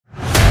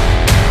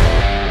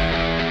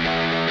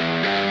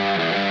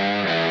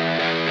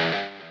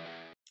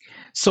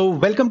So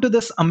welcome to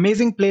this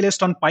amazing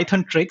playlist on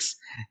Python tricks.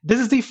 This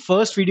is the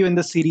first video in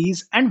the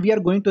series, and we are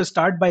going to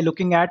start by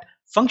looking at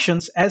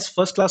functions as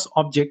first-class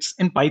objects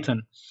in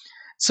Python.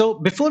 So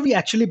before we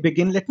actually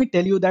begin, let me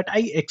tell you that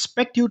I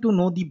expect you to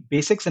know the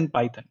basics in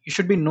Python. You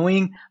should be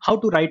knowing how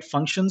to write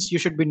functions. You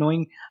should be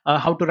knowing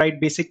how to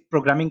write basic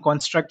programming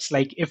constructs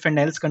like if and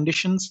else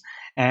conditions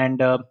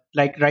and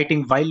like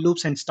writing while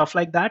loops and stuff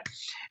like that.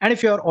 And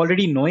if you are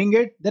already knowing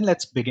it, then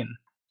let's begin.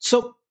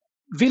 So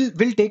we'll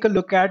take a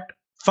look at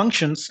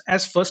functions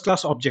as first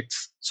class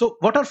objects. So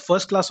what are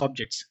first class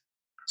objects?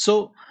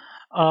 So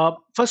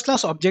first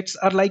class objects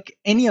are like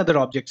any other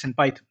objects in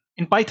Python.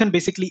 In Python,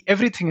 basically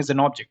everything is an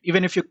object.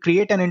 Even if you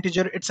create an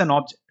integer, it's an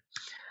object.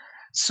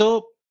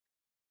 So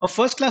a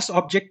first class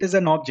object is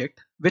an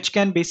object which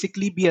can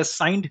basically be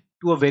assigned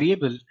to a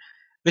variable,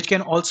 which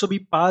can also be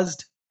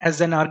passed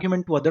as an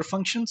argument to other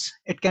functions.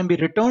 It can be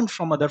returned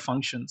from other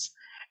functions,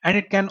 and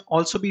it can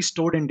also be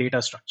stored in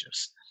data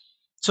structures.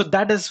 So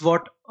that is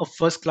what a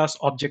first class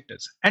object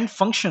is. And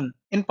function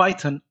in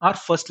Python are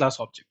first class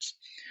objects.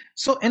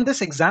 So in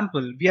this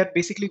example, we are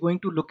basically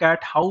going to look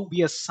at how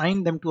we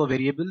assign them to a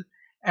variable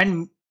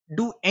and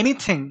do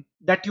anything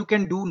that you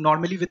can do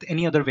normally with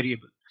any other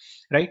variable,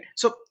 right?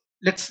 So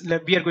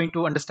we are going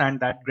to understand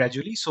that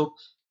gradually. So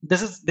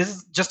this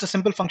is just a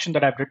simple function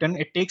that I've written.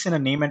 It takes in a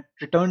name and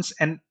returns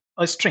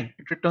a string.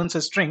 It returns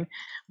a string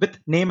with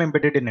name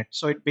embedded in it.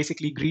 So it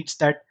basically greets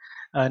that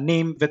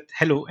name with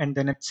hello, and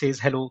then it says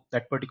hello,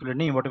 that particular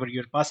name, whatever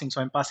you're passing.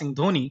 So I'm passing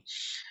Dhoni.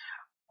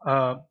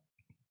 Uh,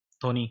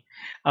 Dhoni.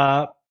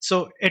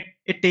 So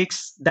it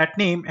takes that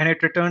name and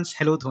it returns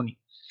hello Dhoni.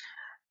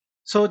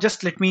 So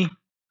just let me,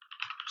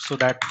 so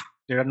that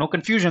there are no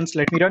confusions,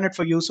 let me run it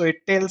for you. So it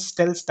tells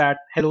that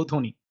hello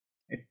Dhoni.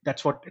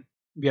 That's what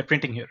we are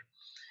printing here.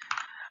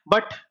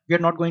 But we are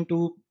not going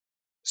to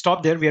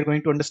stop there. We are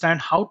going to understand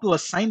how to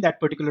assign that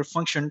particular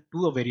function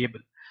to a variable.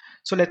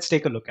 So let's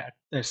take a look at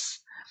this.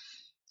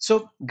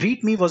 So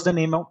greet me was the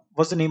name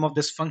of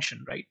this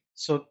function, right?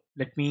 So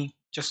let me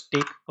just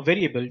take a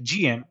variable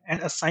gm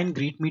and assign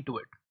greet me to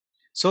it.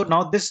 So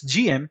now this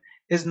gm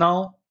is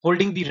now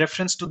holding the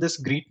reference to this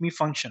greet me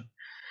function.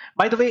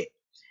 By the way,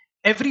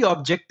 every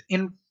object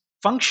in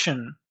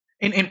function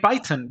in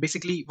Python,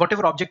 basically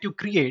whatever object you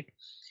create,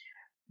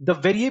 the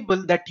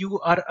variable that you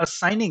are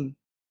assigning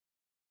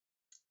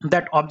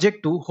that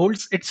object to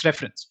holds its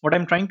reference. What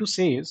I'm trying to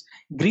say is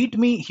greet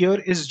me here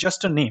is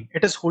just a name.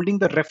 It is holding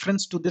the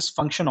reference to this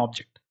function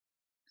object,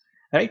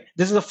 right?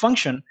 This is a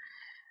function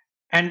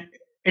and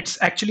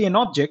it's actually an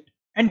object,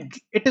 and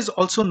it is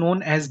also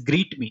known as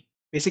greet me.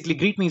 Basically,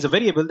 greet me is a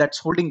variable that's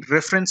holding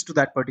reference to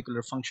that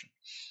particular function.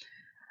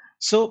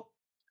 So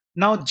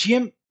now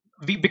gm,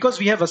 because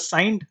we have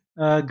assigned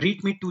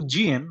greet me to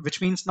gm, which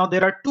means now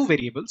there are two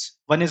variables.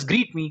 One is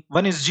greet me,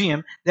 one is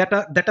gm, that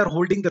are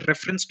holding the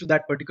reference to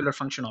that particular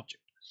function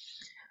object.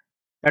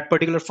 That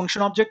particular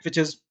function object, which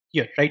is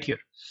here, right here,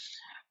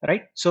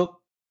 right? So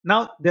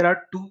now there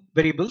are two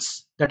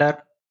variables that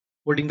are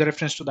holding the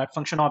reference to that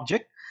function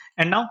object.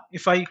 And now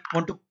if I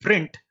want to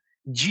print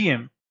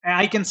gm,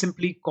 I can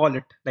simply call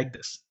it like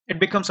this. It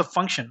becomes a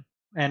function,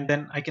 and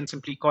then I can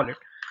simply call it.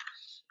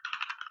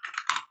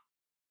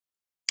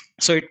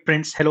 So it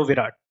prints hello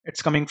Virat.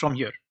 It's coming from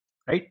here,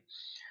 right?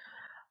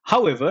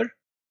 However,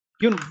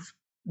 you know,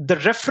 the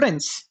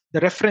reference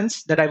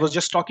that I was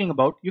just talking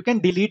about, you can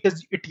delete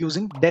it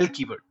using del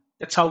keyword.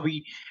 That's how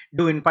we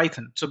do in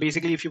Python. So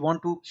basically, if you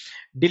want to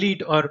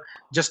delete or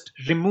just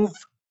remove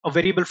a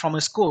variable from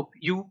a scope,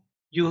 you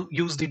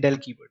use the del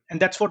keyword, and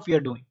that's what we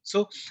are doing.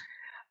 So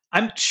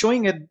I'm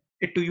showing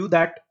it to you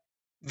that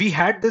we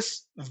had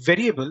this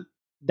variable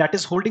that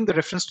is holding the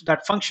reference to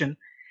that function,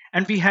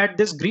 and we had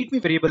this greet me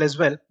variable as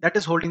well that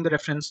is holding the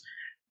reference.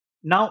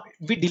 Now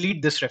we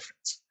delete this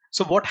reference.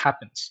 So what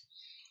happens?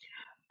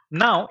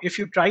 Now, if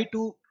you try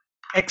to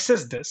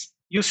access this,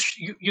 you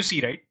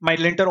see, right? My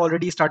linter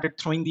already started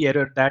throwing the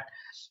error that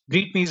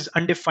greet me is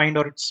undefined,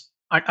 or it's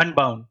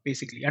unbound,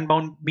 basically.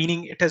 Unbound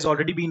meaning it has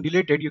already been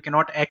deleted. You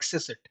cannot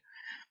access it.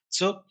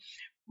 So,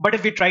 but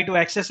if we try to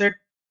access it,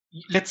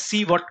 let's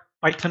see what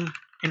Python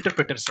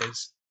interpreter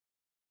says.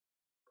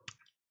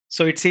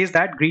 So it says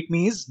that greet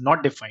me is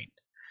not defined.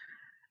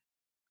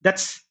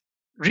 That's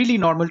really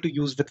normal to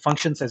use with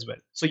functions as well.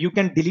 So you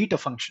can delete a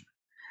function.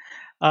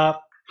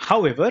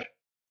 However,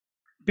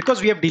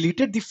 because we have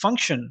deleted the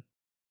function,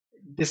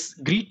 this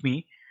greet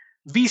me,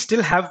 we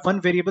still have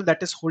one variable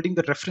that is holding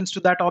the reference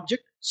to that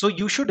object. So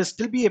you should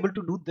still be able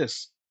to do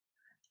this,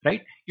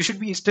 right? You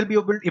should still be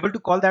able to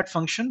call that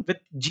function with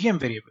gm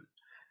variable,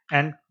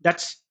 and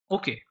that's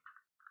okay.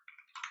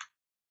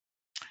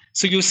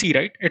 So you see,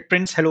 right? It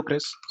prints hello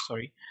Chris.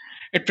 Sorry,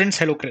 it prints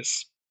hello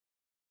Chris.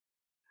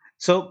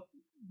 So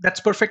that's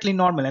perfectly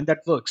normal, and that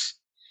works.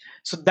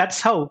 So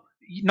that's how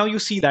now you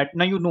see that.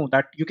 Now you know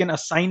that you can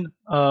assign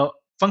a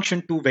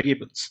function to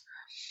variables.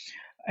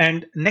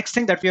 And next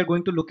thing that we are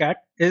going to look at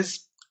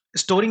is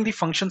storing the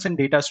functions in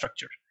data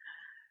structure.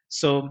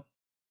 So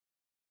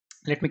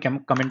let me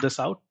comment this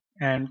out,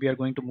 and we are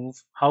going to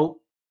move how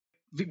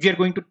we are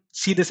going to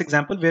see this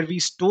example where we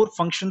store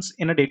functions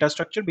in a data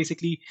structure.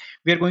 Basically,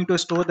 we are going to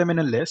store them in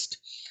a list.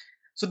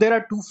 So there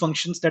are two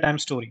functions that I'm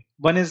storing.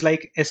 One is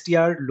like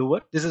str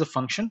lower. This is a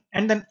function,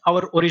 and then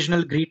our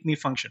original greet me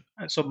function.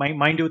 So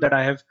mind you that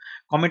I have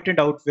commented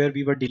out where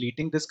we were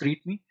deleting this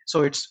greet me.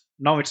 So it's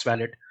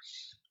valid.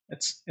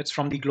 It's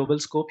from the global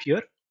scope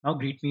here. Now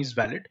greet me is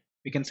valid.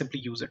 We can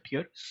simply use it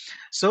here.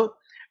 So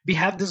we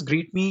have this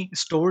greet me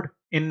stored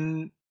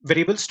in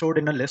variable stored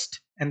in a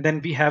list, and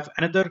then we have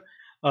another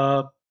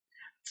uh,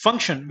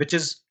 function which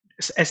is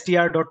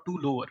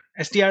str.toLower,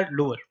 str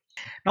lower.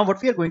 Now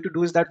what we are going to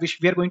do is that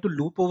we are going to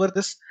loop over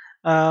this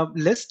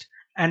list,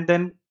 and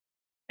then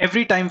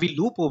every time we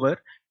loop over,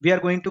 we are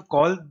going to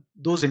call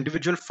those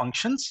individual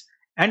functions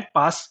and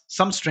pass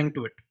some string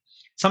to it.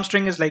 Some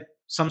string is like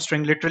some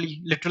string,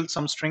 literal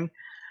some string.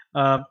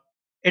 uh,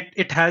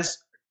 it has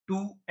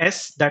two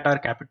s that are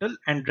capital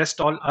and rest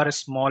all are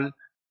small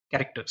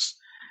characters,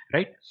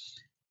 right?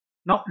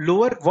 Now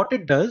lower, what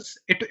it does,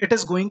 it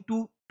is going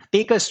to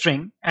take a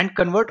string and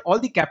convert all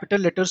the capital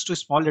letters to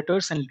small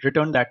letters and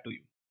return that to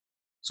you.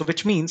 So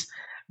which means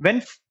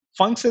when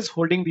func is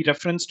holding the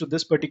reference to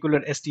this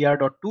particular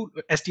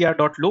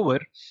str.lower,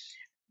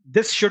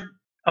 this should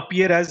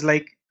appear as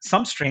like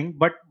some string,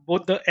 but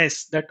both the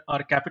s that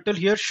are capital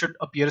here should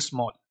appear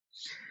small.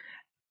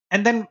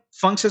 And then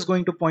func is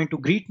going to point to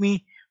greet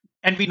me,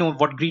 and we know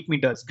what greet me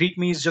does. Greet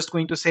me is just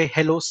going to say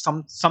hello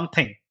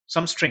something,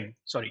 some string,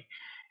 sorry,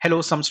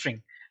 hello some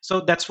string.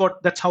 So that's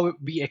how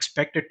we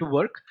expect it to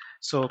work.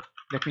 So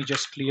let me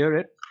just clear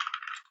it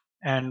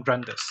and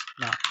run this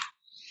now.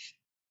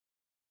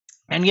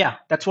 And yeah,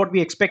 that's what we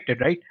expected,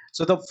 right?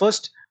 So the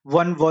first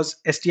one was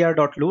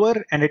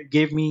str.lower, and it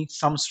gave me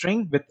some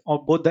string with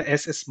both the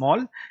s is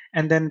small,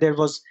 and then there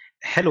was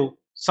hello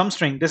some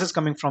string. This is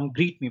coming from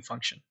greet me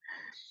function.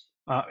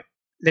 uh,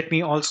 Let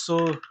me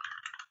also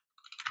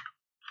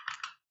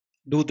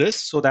do this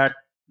so that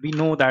we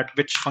know that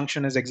which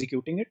function is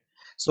executing it.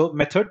 So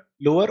method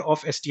lower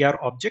of str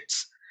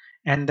objects,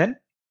 and then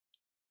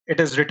it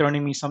is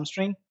returning me some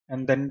string,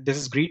 and then this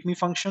is greet me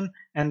function,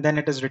 and then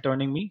it is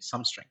returning me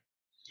some string.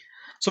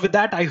 So with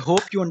that, I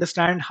hope you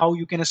understand how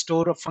you can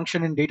store a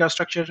function in data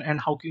structure and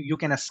how you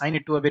can assign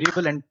it to a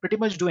variable and pretty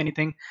much do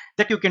anything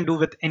that you can do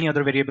with any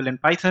other variable in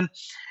Python.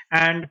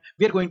 And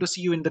we are going to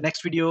see you in the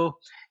next video,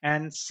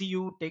 and see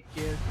you. Take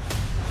care.